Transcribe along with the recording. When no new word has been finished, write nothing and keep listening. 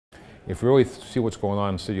if you really see what's going on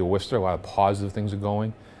in the city of Worcester, a lot of positive things are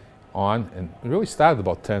going on. And it really started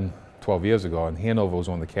about 10, 12 years ago, and Hanover was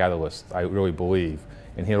one of the catalysts, I really believe,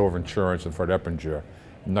 in Hanover Insurance and Fred Eppinger,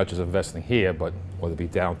 not just investing here, but whether it be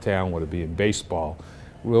downtown, whether it be in baseball,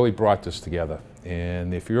 really brought this together.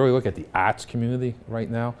 And if you really look at the arts community right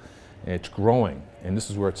now, it's growing, and this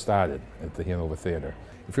is where it started, at the Hanover Theatre.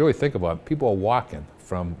 If you really think about it, people are walking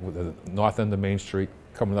from the north end of Main Street,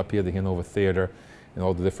 coming up here to the Hanover Theatre, and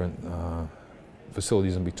all the different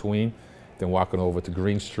facilities in between, then walking over to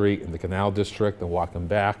Green Street and the Canal District, and walking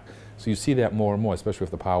back. So you see that more and more, especially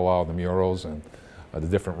with the powwow, the murals, and the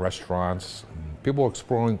different restaurants. People are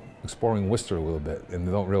exploring Worcester a little bit, and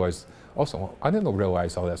they don't realize, also, I didn't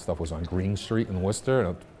realize all that stuff was on Green Street in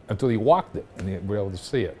Worcester until you walked it and you were able to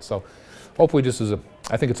see it. So hopefully this is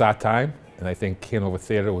I think it's our time, and I think Hanover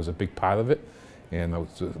Theatre was a big part of it, and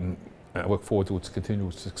I look forward to its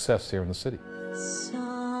continued success here in the city. Somewhere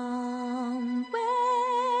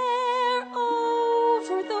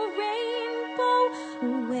over the rainbow,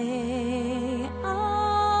 way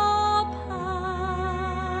up high,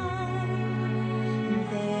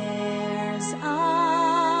 there's a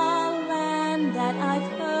land that I've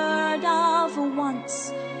heard of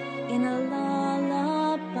once in a